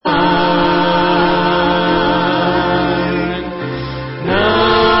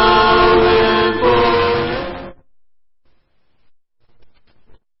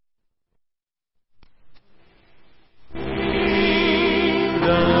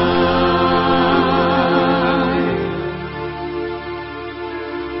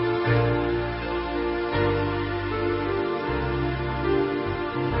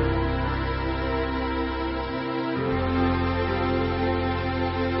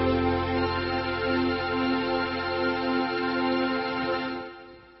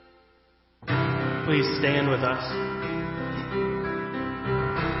please stand with us?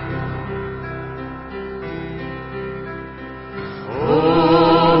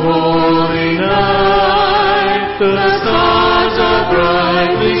 Oh, holy night, the stars are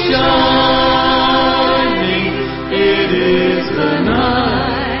brightly shining. It is the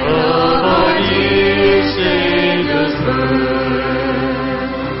night of our dear Savior's birth.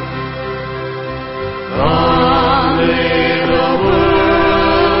 Long lay the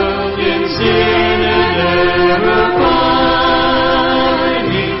world in sin and error pining,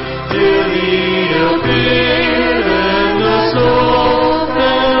 till He appeared and the soul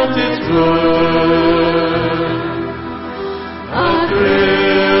felt its worth. A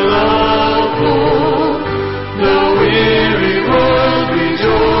thrill of hope, the weary world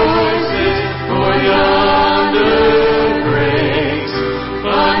rejoices, for yonder breaks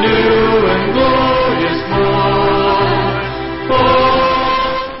a new and glorious morn.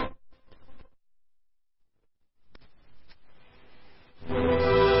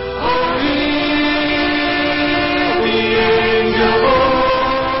 Oh, hear the angel voices,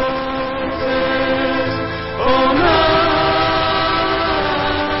 oh, night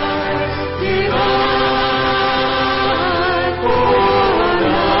divine, for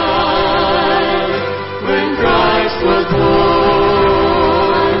night when Christ was born.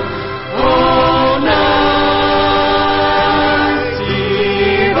 Oh, night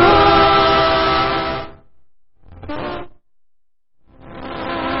divine.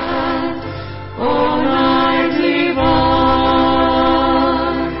 Oh, night divine.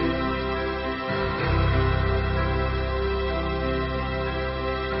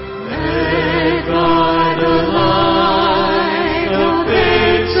 Led by the light of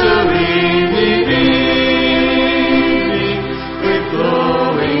faith serenely beaming, with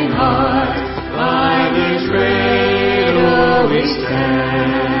glowing heart by the cradle we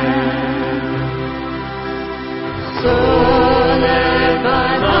stand. So led by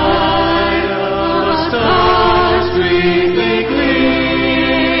light of stars sweetly gleaming,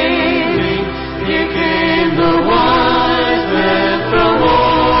 here came the wise men from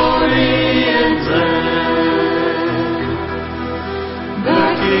Orient land. The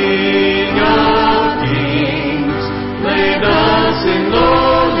King of Kings laid us in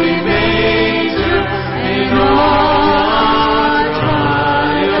lowly manger, in all our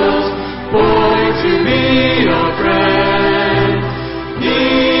trials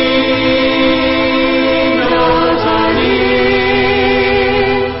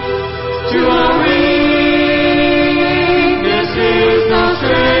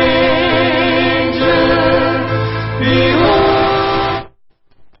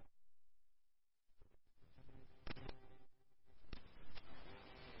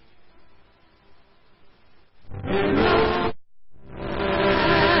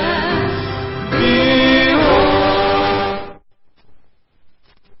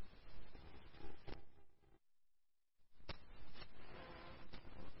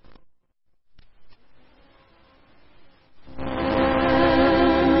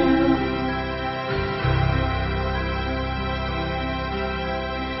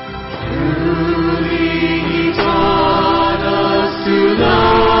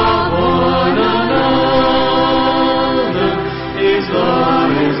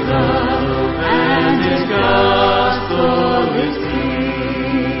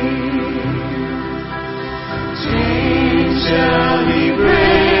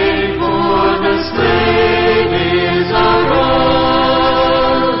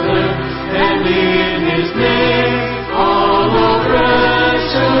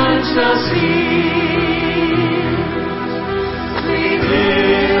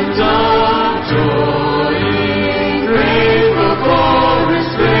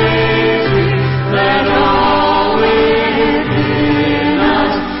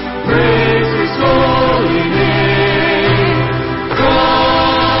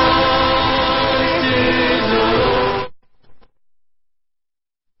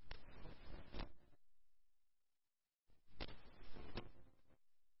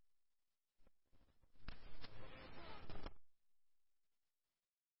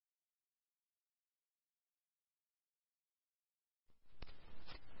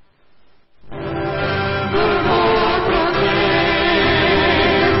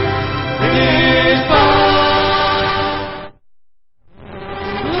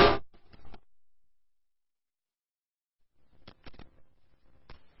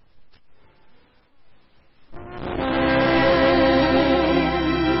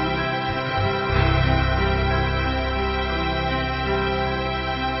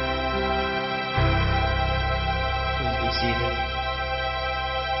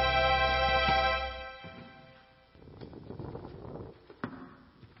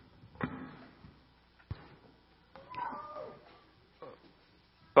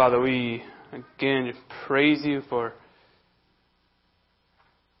Father, we again just praise you for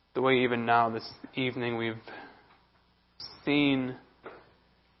the way even now this evening we've seen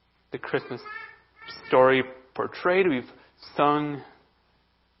the Christmas story portrayed. We've sung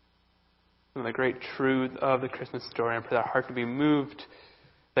some of the great truth of the Christmas story. And I pray that our heart to be moved,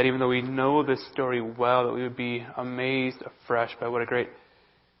 that even though we know this story well, that we would be amazed afresh by what a great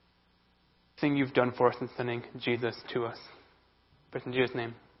thing you've done for us in sending Jesus to us. But in Jesus'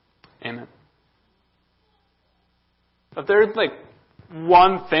 name, amen. If there's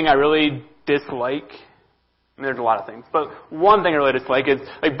one thing I really dislike, I mean, there's a lot of things, but one thing I really dislike is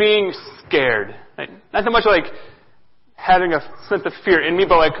being scared. Right? Not so much having a sense of fear in me,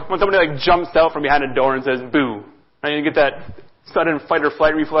 but when somebody jumps out from behind a door and says boo. Right? You get that sudden fight or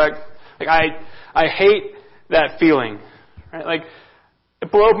flight reflex. I hate that feeling. Right?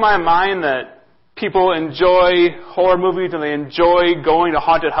 It blows my mind that people enjoy horror movies and they enjoy going to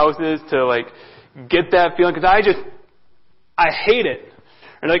haunted houses to get that feeling, because I hate it.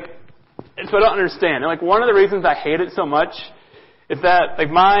 And so I don't understand. And one of the reasons I hate it so much is that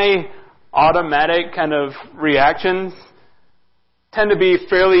my automatic kind of reactions tend to be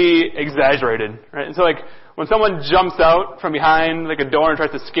fairly exaggerated, right? And so when someone jumps out from behind a door and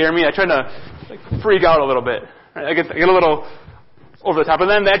tries to scare me, I try to freak out a little bit. Right? I get a little over the top, and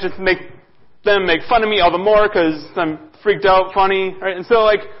then that just makes them make fun of me all the more because I'm freaked out, funny, right? And so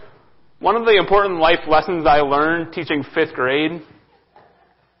one of the important life lessons I learned teaching 5th grade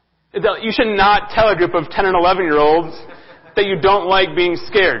is that you should not tell a group of 10 and 11-year-olds that you don't like being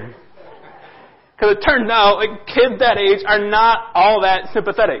scared. Because it turns out kids that age are not all that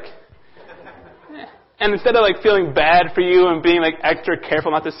sympathetic. And instead of feeling bad for you and being extra careful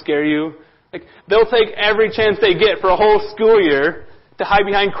not to scare you, they'll take every chance they get for a whole school year to hide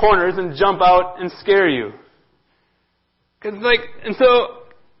behind corners and jump out and scare you. And so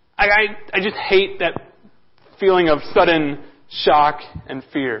I just hate that feeling of sudden shock and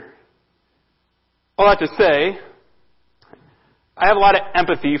fear. All that to say, I have a lot of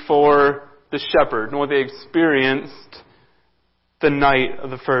empathy for the shepherd and what they experienced the night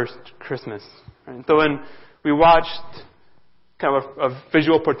of the first Christmas. And so when we watched kind of a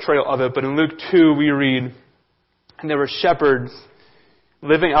visual portrayal of it, but in Luke 2 we read, and there were shepherds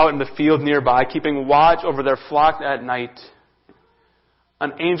living out in the field nearby, keeping watch over their flocks at night.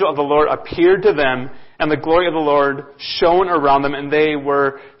 An angel of the Lord appeared to them, and the glory of the Lord shone around them, and they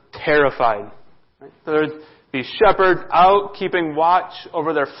were terrified. Right? So there's these shepherds out keeping watch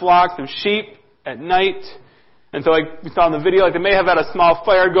over their flocks of sheep at night. And so we saw in the video, they may have had a small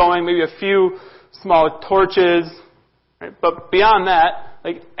fire going, maybe a few small torches. Right? But beyond that,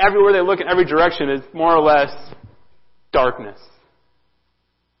 everywhere they look in every direction is more or less darkness.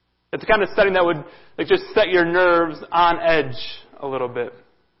 It's the kind of setting that would just set your nerves on edge a little bit.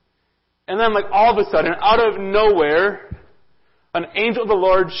 And then all of a sudden, out of nowhere, an angel of the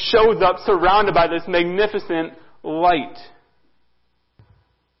Lord shows up surrounded by this magnificent light.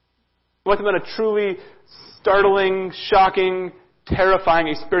 It must have been a truly startling, shocking, terrifying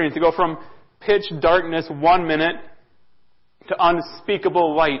experience to go from pitch darkness 1 minute to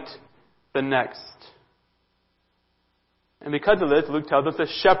unspeakable light the next. And because of this, Luke tells us the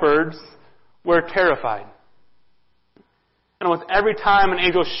shepherds were terrified. And almost every time an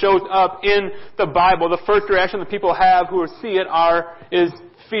angel shows up in the Bible, the first reaction that people have who see it is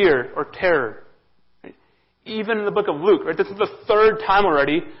fear or terror. Right? Even in the book of Luke, right? This is the 3rd time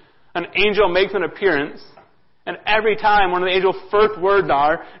already an angel makes an appearance, and every time one of the angel's first words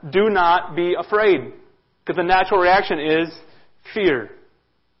are, "Do not be afraid," because the natural reaction is fear.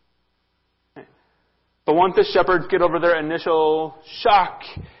 But once the shepherds get over their initial shock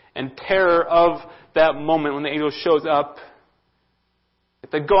and terror of that moment when the angel shows up,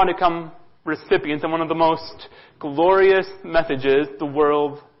 they go on to become recipients of one of the most glorious messages the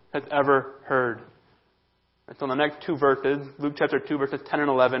world has ever heard. And so in the next 2 verses, Luke chapter 2, verses 10 and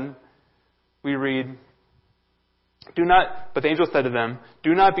 11, we read, But the angel said to them,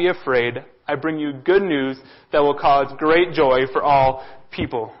 "Do not be afraid. I bring you good news that will cause great joy for all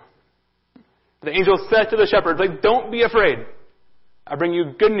people." The angel said to the shepherds, don't be afraid. I bring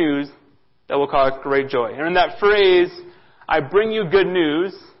you good news that will cause great joy. And in that phrase, I bring you good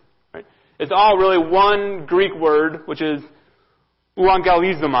news, right, it's all really one Greek word, which is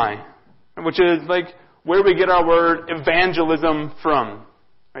euangelizomai, which is where we get our word evangelism from.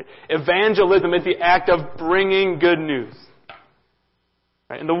 Right? Evangelism is the act of bringing good news.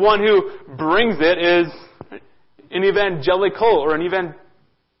 Right? And the one who brings it is an evangelical or an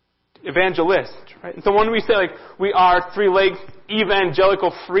evangelist. Right? And so when we say we are Three Lakes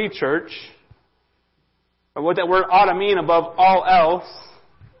Evangelical Free Church, what that word ought to mean above all else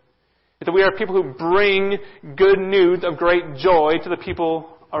That we are people who bring good news of great joy to the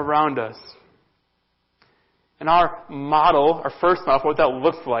people around us. And our model, our first model for what that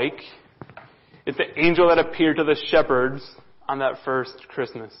looks like, is the angel that appeared to the shepherds on that first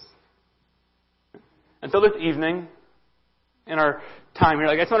Christmas. And so this evening, in our time here,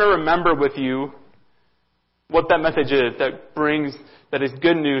 I just want to remember with you what that message is that is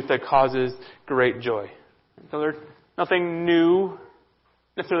good news that causes great joy. So there's nothing new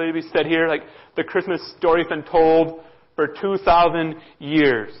necessarily to be said here. Like the Christmas story has been told for 2,000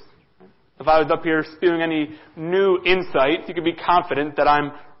 years. If I was up here spewing any new insights, you could be confident that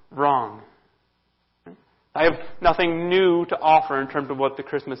I'm wrong. I have nothing new to offer in terms of what the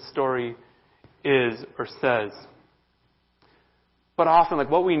Christmas story is or says. But often,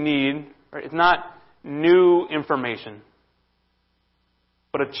 like what we need, right, is not new information,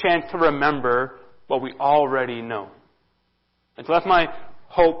 but a chance to remember what we already know. And so that's my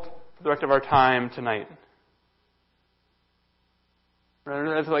hope for the rest of our time tonight.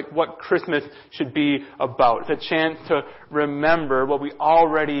 That's like what Christmas should be about. It's a chance to remember what we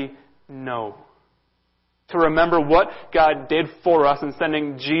already know. To remember what God did for us in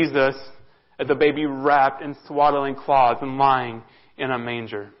sending Jesus as a baby wrapped in swaddling cloths and lying in a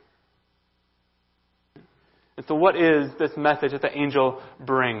manger. And so what is this message that the angel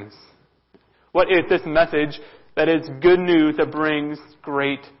brings? What is this message that is good news that brings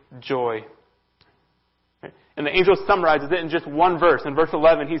great joy? And the angel summarizes it in just one verse. In verse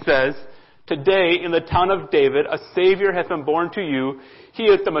 11 he says, "Today in the town of David a Savior has been born to you. He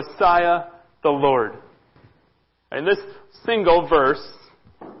is the Messiah, the Lord." And this single verse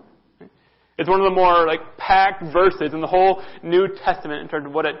is one of the more packed verses in the whole New Testament in terms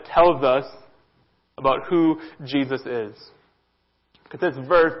of what it tells us about who Jesus is. Because this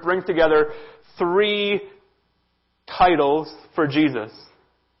verse brings together three titles for Jesus.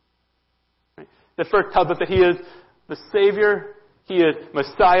 The first tells us that He is the Savior, He is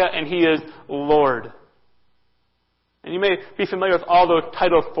Messiah, and He is Lord. And you may be familiar with all those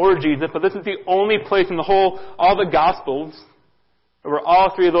titles for Jesus, but this is the only place in all the Gospels where all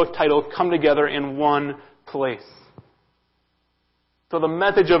three of those titles come together in one place. So the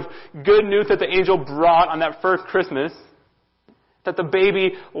message of good news that the angel brought on that first Christmas, that the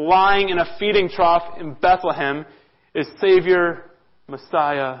baby lying in a feeding trough in Bethlehem is Savior,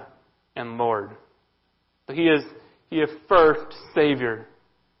 Messiah, and Lord. So He is first Savior.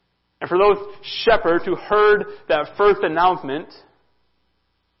 And for those shepherds who heard that first announcement,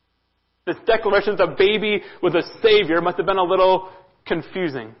 this declaration that the baby was a Savior must have been a little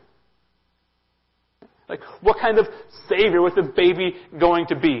confusing. What kind of Savior was the baby going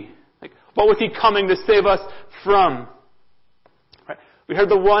to be? What was He coming to save us from? Right? We heard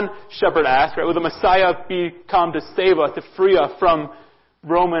the one shepherd ask, right, will the Messiah come to save us, to free us from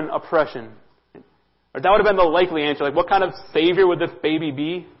Roman oppression? Or that would have been the likely answer. What kind of Savior would this baby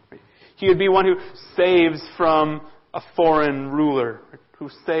be? He would be one who saves from a foreign ruler, who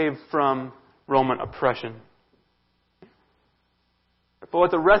saves from Roman oppression. But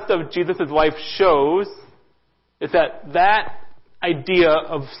what the rest of Jesus' life shows is that idea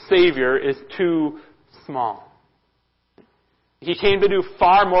of Savior is too small. He came to do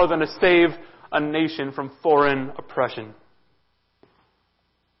far more than to save a nation from foreign oppression.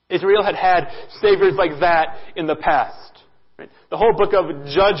 Israel had saviors like that in the past. Right? The whole book of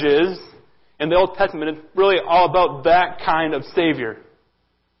Judges in the Old Testament is really all about that kind of Savior.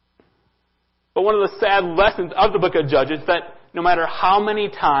 But one of the sad lessons of the book of Judges is that no matter how many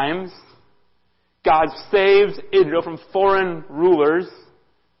times God saves Israel from foreign rulers,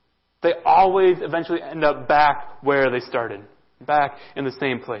 they always eventually end up back where they started, back in the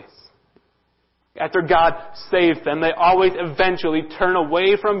same place. After God saves them, they always eventually turn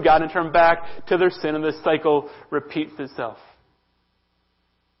away from God and turn back to their sin, and the cycle repeats itself.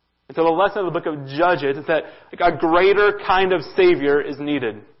 And so the lesson of the book of Judges is that a greater kind of Savior is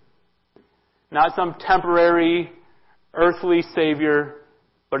needed. Not some temporary, earthly Savior,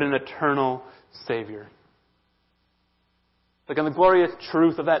 but an eternal Savior. And the glorious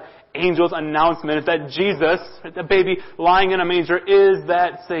truth of that angel's announcement is that Jesus, the baby lying in a manger, is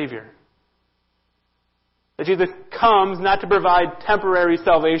that Savior. That Jesus comes not to provide temporary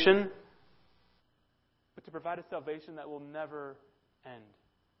salvation, but to provide a salvation that will never end.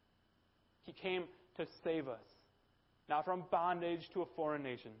 He came to save us, not from bondage to a foreign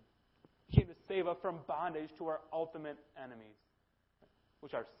nation. He came to save us from bondage to our ultimate enemies,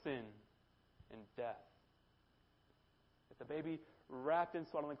 which are sin and death. That the baby wrapped in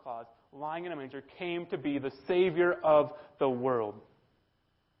swaddling cloths, lying in a manger, came to be the Savior of the world.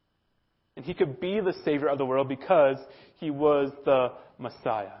 And He could be the Savior of the world because He was the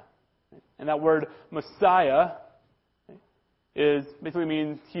Messiah. And that word Messiah basically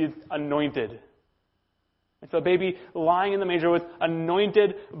means he is anointed. And so the baby lying in the manger was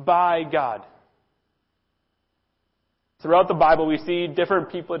anointed by God. Throughout the Bible, we see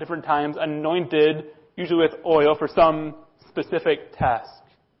different people at different times anointed, usually with oil, for some specific task.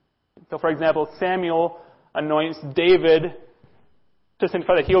 So, for example, Samuel anoints David to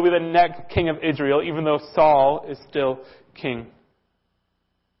signify that he will be the next king of Israel, even though Saul is still king.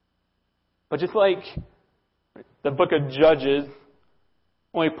 But just like the book of Judges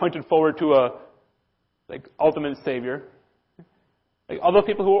only pointed forward to a ultimate Savior, all the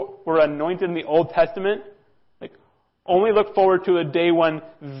people who were anointed in the Old Testament only look forward to a day when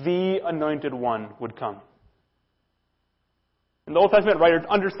the Anointed One would come. And the Old Testament writers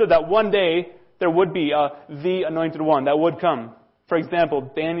understood that one day there would be the Anointed One that would come. For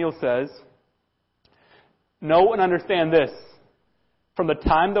example, Daniel says, "Know and understand this. From the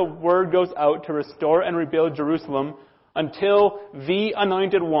time the word goes out to restore and rebuild Jerusalem until the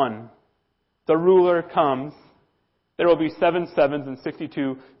Anointed One, the ruler, comes, there will be 7 sevens and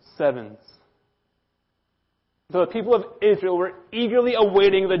 62 sevens." So the people of Israel were eagerly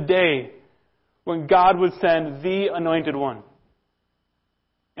awaiting the day when God would send the Anointed One.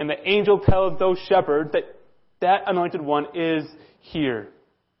 And the angel tells those shepherds that that Anointed One is here.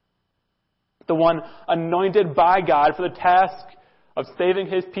 The one anointed by God for the task of saving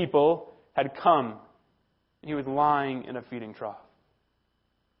His people had come. He was lying in a feeding trough.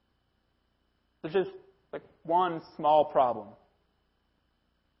 There's just one small problem.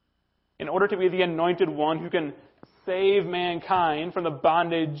 In order to be the Anointed One who can save mankind from their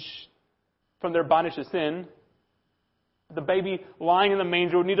bondage to sin, the baby lying in the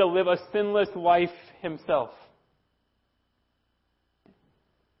manger would need to live a sinless life himself.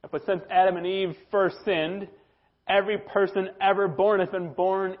 But since Adam and Eve first sinned, every person ever born has been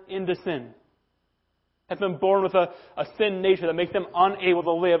born into sin. Has been born with a sin nature that makes them unable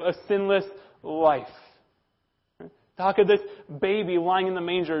to live a sinless life. How could this baby lying in the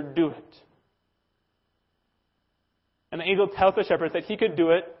manger do it? And the angel tells the shepherds that he could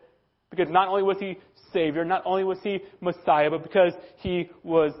do it because not only was he Savior, not only was he Messiah, but because he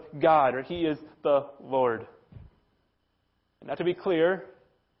was God, or he is the Lord. And now to be clear,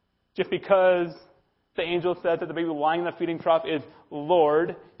 just because the angel says that the baby lying in the feeding trough is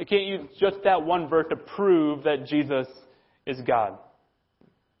Lord, you can't use just that one verse to prove that Jesus is God.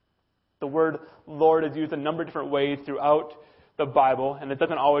 The word Lord is used a number of different ways throughout the Bible, and it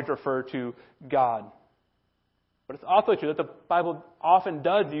doesn't always refer to God. But it's also true that the Bible often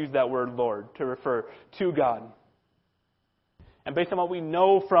does use that word Lord to refer to God. And based on what we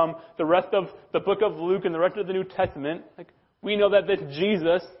know from the rest of the book of Luke and the rest of the New Testament, we know that this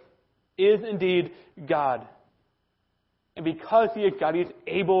Jesus is indeed God. And because he is God, he is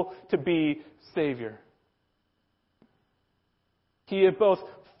able to be Savior. He is both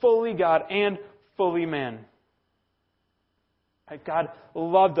fully God and fully man. God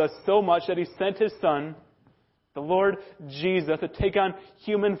loved us so much that he sent his Son, the Lord Jesus, to take on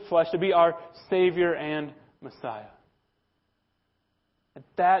human flesh, to be our Savior and Messiah. And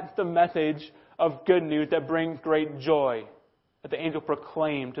that's the message of good news that brings great joy that the angel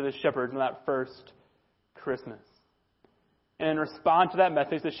proclaimed to the shepherds on that first Christmas. And in response to that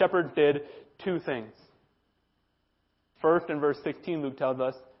message, the shepherds did two things. First, in verse 16, Luke tells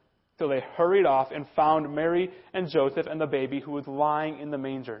us, so they hurried off and found Mary and Joseph and the baby who was lying in the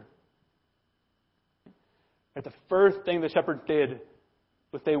manger. And the first thing the shepherds did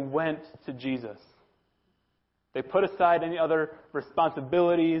was they went to Jesus. They put aside any other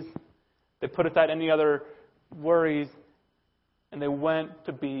responsibilities. They put aside any other worries. And they went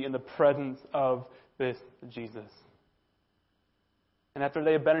to be in the presence of this Jesus. And after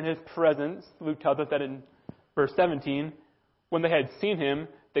they had been in his presence, Luke tells us that in verse 17, when they had seen him,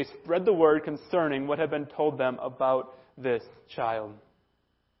 they spread the word concerning what had been told them about this child.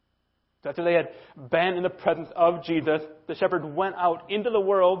 So after they had been in the presence of Jesus, the shepherds went out into the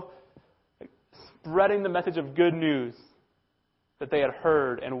world spreading the message of good news that they had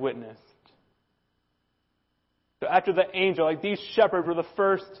heard and witnessed. So after the angel, these shepherds were the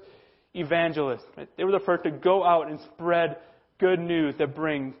first evangelists. Right? They were the first to go out and spread good news that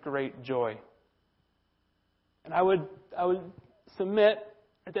brings great joy. And I would submit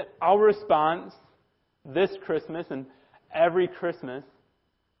that our response this Christmas and every Christmas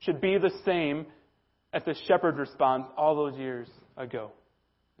should be the same as the shepherd's response all those years ago.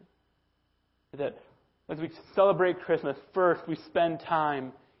 That as we celebrate Christmas, first we spend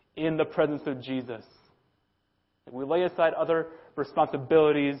time in the presence of Jesus. We lay aside other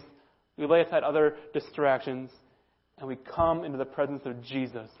responsibilities. We lay aside other distractions. And we come into the presence of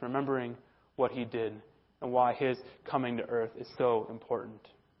Jesus, remembering what He did and why His coming to earth is so important.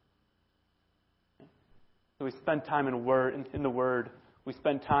 So we spend time in the Word. We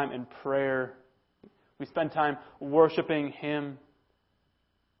spend time in prayer. We spend time worshiping Him.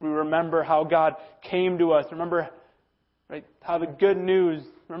 We remember how God came to us. Remember, right, how the good news,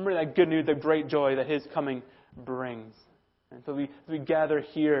 remember that good news, the great joy that His coming brings. And so we gather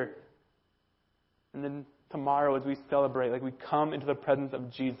here. And then tomorrow as we celebrate, like we come into the presence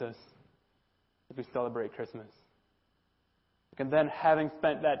of Jesus as we celebrate Christmas. And then having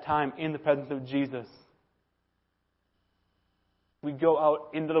spent that time in the presence of Jesus, we go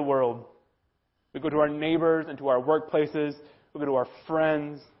out into the world. We go to our neighbors and to our workplaces. We go to our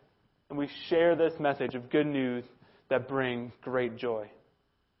friends. And we share this message of good news that brings great joy.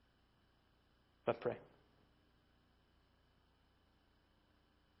 Let's pray.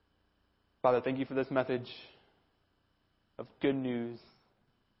 Father, thank you for this message of good news.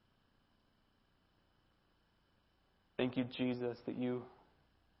 Thank you, Jesus, that you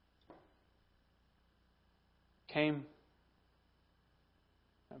came.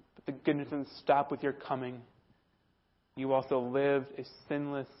 But the goodness didn't stop with your coming. You also lived a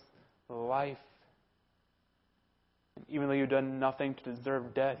sinless life. And even though you've done nothing to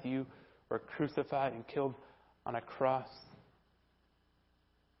deserve death, you were crucified and killed on a cross.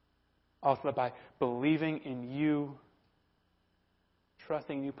 Also, by believing in you,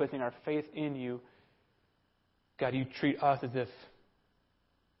 trusting in you, placing our faith in you, God, you treat us as if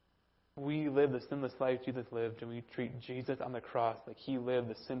we live the sinless life Jesus lived, and we treat Jesus on the cross like He lived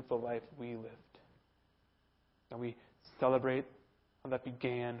the sinful life we lived. And we celebrate how that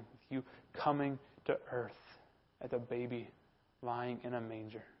began with you coming to earth as a baby lying in a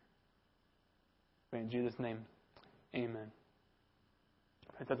manger. In Jesus' name, amen.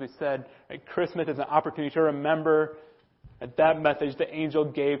 As we said, right, Christmas is an opportunity to remember that message the angel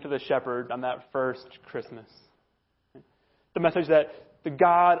gave to the shepherd on that first Christmas. The message that the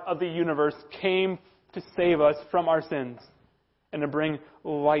God of the universe came to save us from our sins and to bring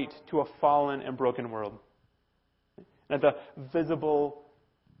light to a fallen and broken world. And as a visible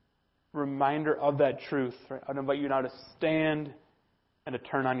reminder of that truth, right, I'd invite you now to stand and to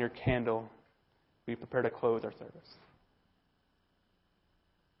turn on your candle. We prepare to close our service.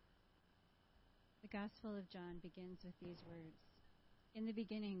 The Gospel of John begins with these words. In the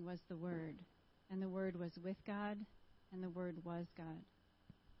beginning was the Word, and the Word was with God, and the Word was God.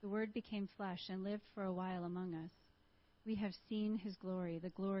 The Word became flesh and lived for a while among us. We have seen His glory, the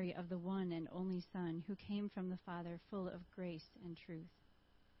glory of the one and only Son, who came from the Father, full of grace and truth.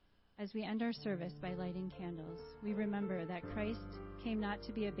 As we end our service by lighting candles, we remember that Christ came not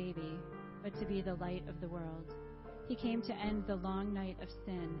to be a baby, but to be the light of the world. He came to end the long night of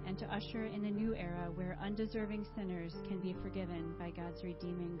sin and to usher in a new era where undeserving sinners can be forgiven by God's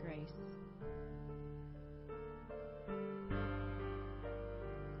redeeming grace.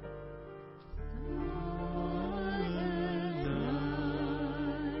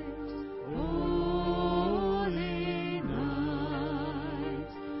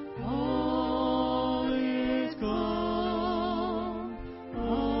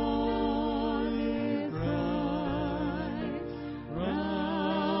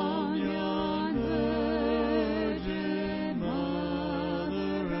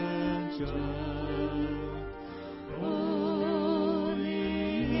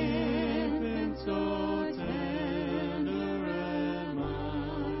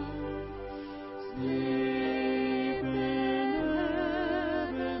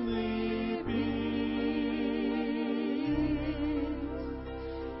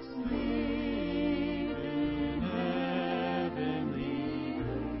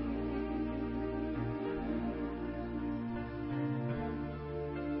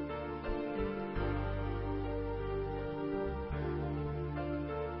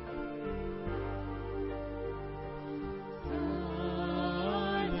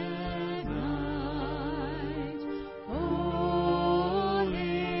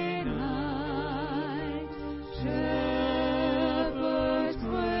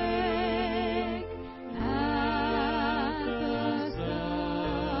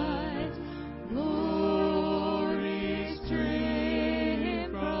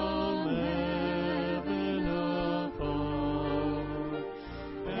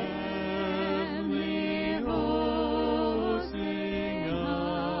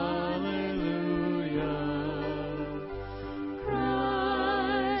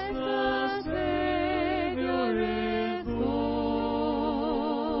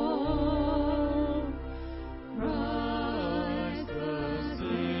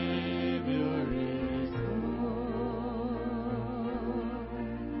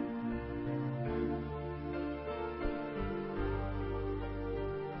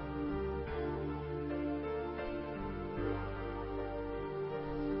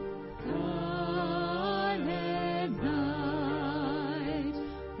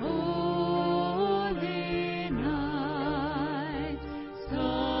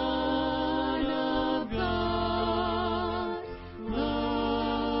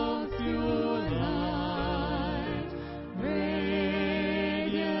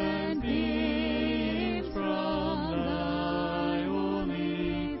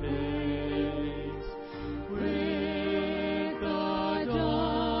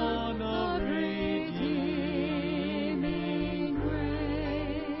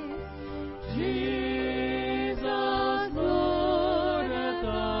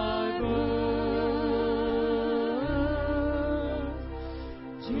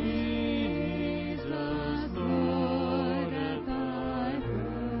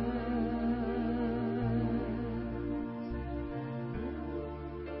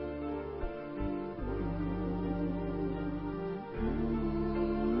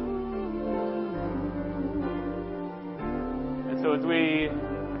 So as we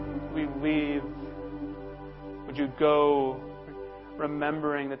leave, would you go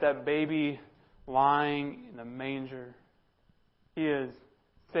remembering that baby lying in the manger, He is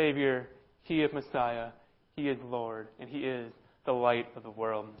Savior, He is Messiah, He is Lord, and He is the light of the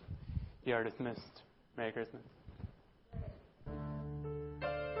world. You are dismissed. Merry Christmas.